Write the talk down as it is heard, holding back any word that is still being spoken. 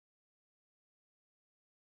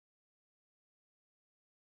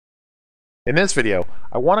In this video,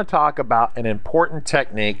 I want to talk about an important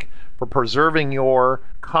technique for preserving your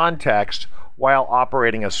context while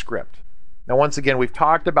operating a script. Now, once again, we've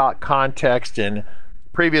talked about context in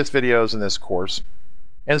previous videos in this course.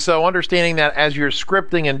 And so understanding that as you're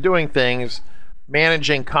scripting and doing things,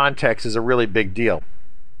 managing context is a really big deal.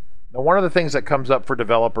 Now, one of the things that comes up for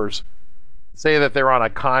developers, say that they're on a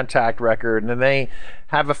contact record and then they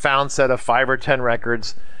have a found set of 5 or 10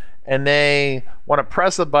 records, and they want to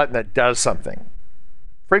press a button that does something.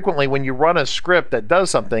 Frequently, when you run a script that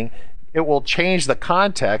does something, it will change the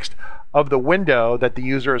context of the window that the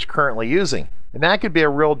user is currently using. And that could be a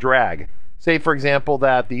real drag. Say, for example,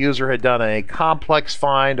 that the user had done a complex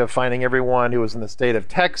find of finding everyone who was in the state of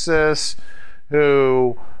Texas,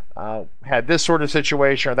 who had this sort of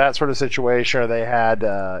situation or that sort of situation, or they had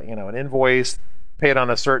an invoice paid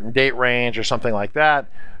on a certain date range or something like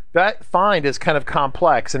that. That find is kind of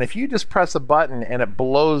complex, and if you just press a button and it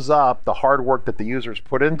blows up the hard work that the users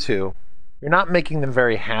put into, you're not making them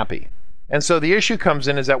very happy. And so the issue comes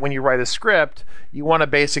in is that when you write a script, you want to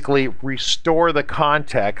basically restore the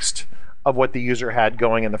context of what the user had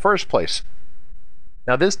going in the first place.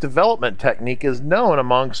 Now, this development technique is known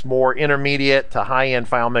amongst more intermediate to high-end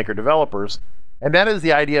FileMaker developers, and that is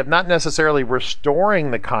the idea of not necessarily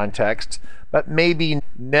restoring the context, but maybe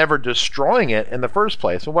never destroying it in the first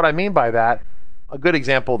place. And what I mean by that, a good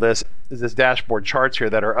example of this is this dashboard charts here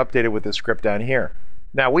that are updated with this script down here.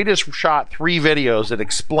 Now, we just shot 3 videos that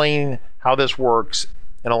explain how this works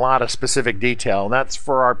in a lot of specific detail, and that's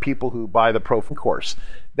for our people who buy the Pro course.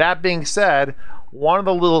 That being said, one of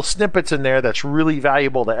the little snippets in there that's really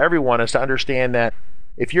valuable to everyone is to understand that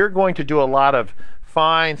if you're going to do a lot of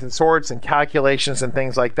finds and sorts and calculations and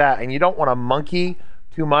things like that, and you don't want to monkey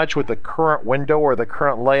too much with the current window or the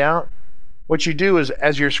current layout, what you do is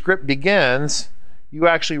as your script begins, you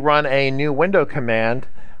actually run a new window command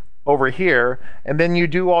over here, and then you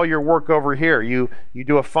do all your work over here. You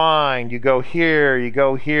do a find, you go here, you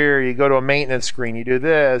go here, you go to a maintenance screen, you do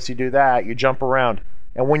this, you do that, you jump around.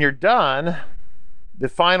 And when you're done, the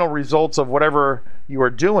final results of whatever you are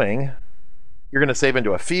doing, you're going to save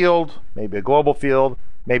into a field, maybe a global field,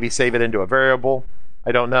 maybe save it into a variable.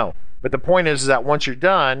 I don't know. But the point is that once you're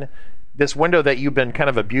done, this window that you've been kind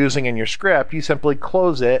of abusing in your script, you simply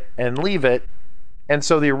close it and leave it. And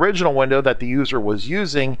so the original window that the user was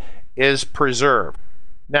using is preserved.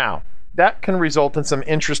 Now, that can result in some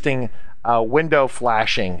interesting window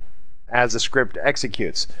flashing as the script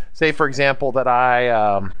executes. Say, for example, that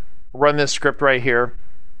I run this script right here,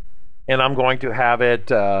 and I'm going to have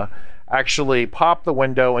it actually pop the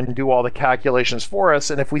window and do all the calculations for us.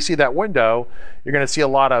 And if we see that window, you're going to see a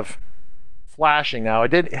lot of flashing. Now, it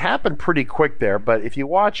did happen pretty quick there, but if you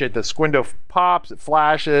watch it, this window pops, it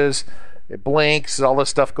flashes, it blinks, all this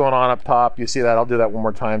stuff going on up top. You see that? I'll do that one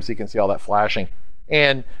more time so you can see all that flashing.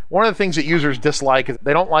 And one of the things that users dislike is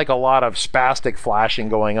they don't like a lot of spastic flashing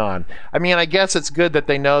going on. I mean, I guess it's good that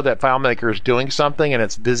they know that FileMaker is doing something and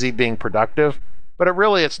it's busy being productive, but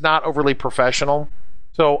it's not overly professional.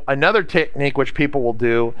 So another technique which people will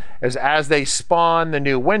do is as they spawn the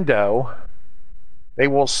new window, they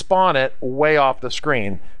will spawn it way off the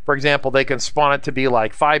screen. For example, they can spawn it to be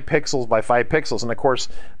like 5 pixels by 5 pixels. And of course,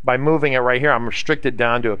 by moving it right here, I'm restricted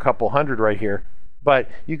down to a couple hundred right here. But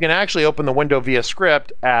you can actually open the window via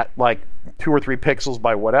script at like 2 or 3 pixels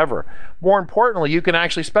by whatever. More importantly, you can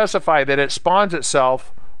actually specify that it spawns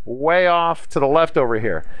itself way off to the left over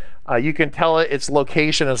here. You can tell it its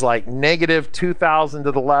location is like negative 2,000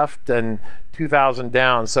 to the left and 2,000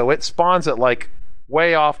 down. So it spawns it like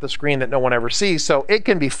way off the screen that no one ever sees. So it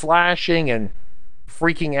can be flashing and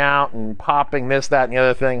freaking out and popping this, that, and the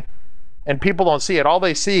other thing. And people don't see it. All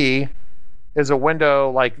they see is a window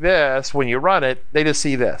like this. When you run it, they just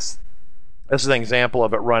see this. This is an example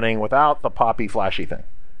of it running without the poppy flashy thing.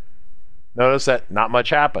 Notice that not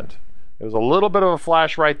much happened. There was a little bit of a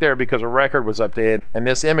flash right there because a record was updated, and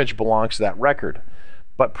this image belongs to that record.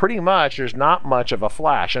 But pretty much, there's not much of a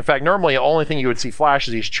flash. In fact, normally the only thing you would see flash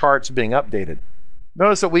is these charts being updated.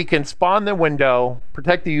 Notice that we can spawn the window,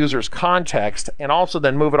 protect the user's context, and also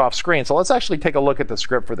then move it off screen. So let's actually take a look at the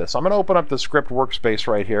script for this. So I'm going to open up the script workspace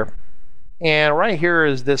right here. And right here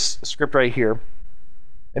is this script right here.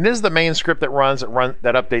 And this is the main script that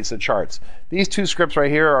updates the charts. These 2 scripts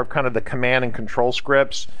right here are kind of the command and control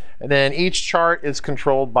scripts. And then each chart is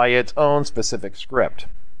controlled by its own specific script.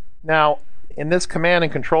 Now, in this command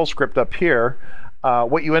and control script up here,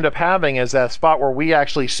 what you end up having is that spot where we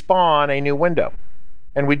actually spawn a new window.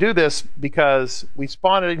 And we do this because we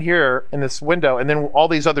spawn it in here in this window, and then all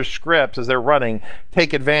these other scripts, as they're running,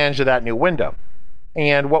 take advantage of that new window.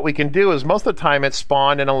 And what we can do is most of the time it's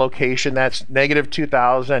spawned in a location that's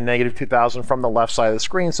 -2000 and -2000 from the left side of the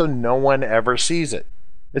screen, so no one ever sees it.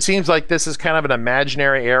 It seems like this is kind of an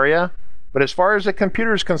imaginary area, but as far as the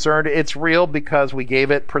computer is concerned, it's real because we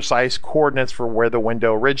gave it precise coordinates for where the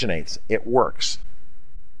window originates. It works.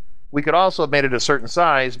 We could also have made it a certain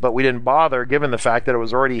size, but we didn't bother given the fact that it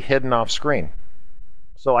was already hidden off screen.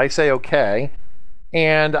 So I say okay.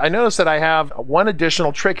 And I notice that I have one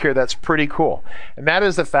additional trick here that's pretty cool. And that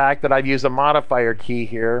is the fact that I've used a modifier key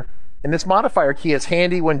here. And this modifier key is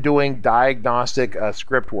handy when doing diagnostic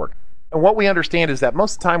script work. And what we understand is that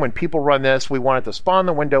most of the time when people run this, we want it to spawn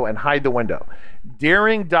the window and hide the window.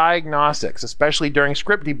 During diagnostics, especially during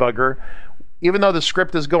script debugger, even though the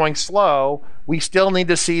script is going slow, we still need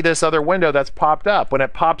to see this other window that's popped up. When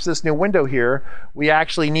it pops this new window here, we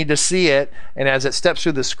actually need to see it, and as it steps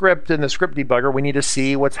through the script in the script debugger, we need to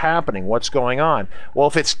see what's happening, what's going on. Well,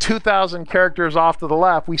 if it's 2,000 characters off to the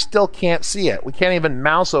left, we still can't see it. We can't even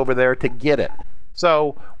mouse over there to get it.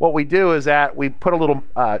 So what we do is that we put a little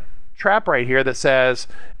trap right here that says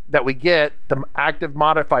that we get the active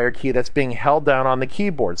modifier key that's being held down on the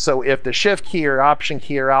keyboard. So if the shift key or option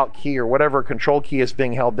key or alt key or whatever control key is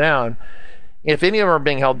being held down, if any of them are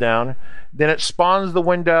being held down, then it spawns the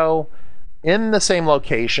window in the same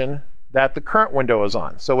location that the current window is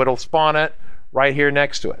on. So it'll spawn it right here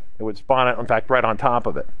next to it. It would spawn it, in fact, right on top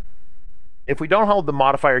of it. If we don't hold the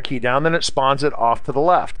modifier key down, then it spawns it off to the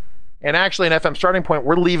left. And actually in FM Starting Point,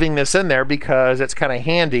 we're leaving this in there because it's kind of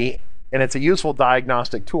handy and it's a useful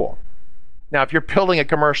diagnostic tool. Now, if you're building a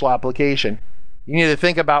commercial application, you need to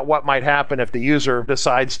think about what might happen if the user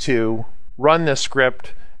decides to run this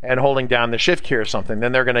script and holding down the shift key or something.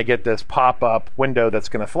 Then they're going to get this pop-up window that's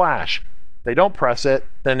going to flash. If they don't press it,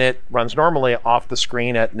 then it runs normally off the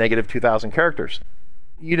screen at -2000 characters.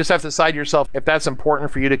 You just have to decide yourself if that's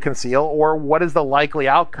important for you to conceal, or what is the likely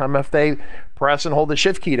outcome if they press and hold the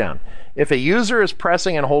shift key down. If a user is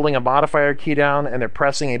pressing and holding a modifier key down and they're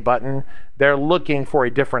pressing a button, they're looking for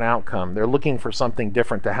a different outcome. They're looking for something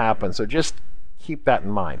different to happen. So just keep that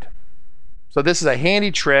in mind. So this is a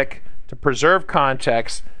handy trick to preserve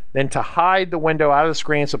context, then to hide the window out of the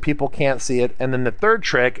screen so people can't see it. And then the third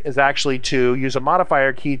trick is actually to use a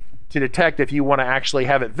modifier key to detect if you want to actually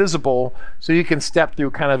have it visible, so you can step through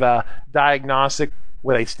kind of a diagnostic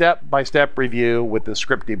with a step-by-step review with the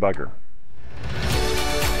script debugger.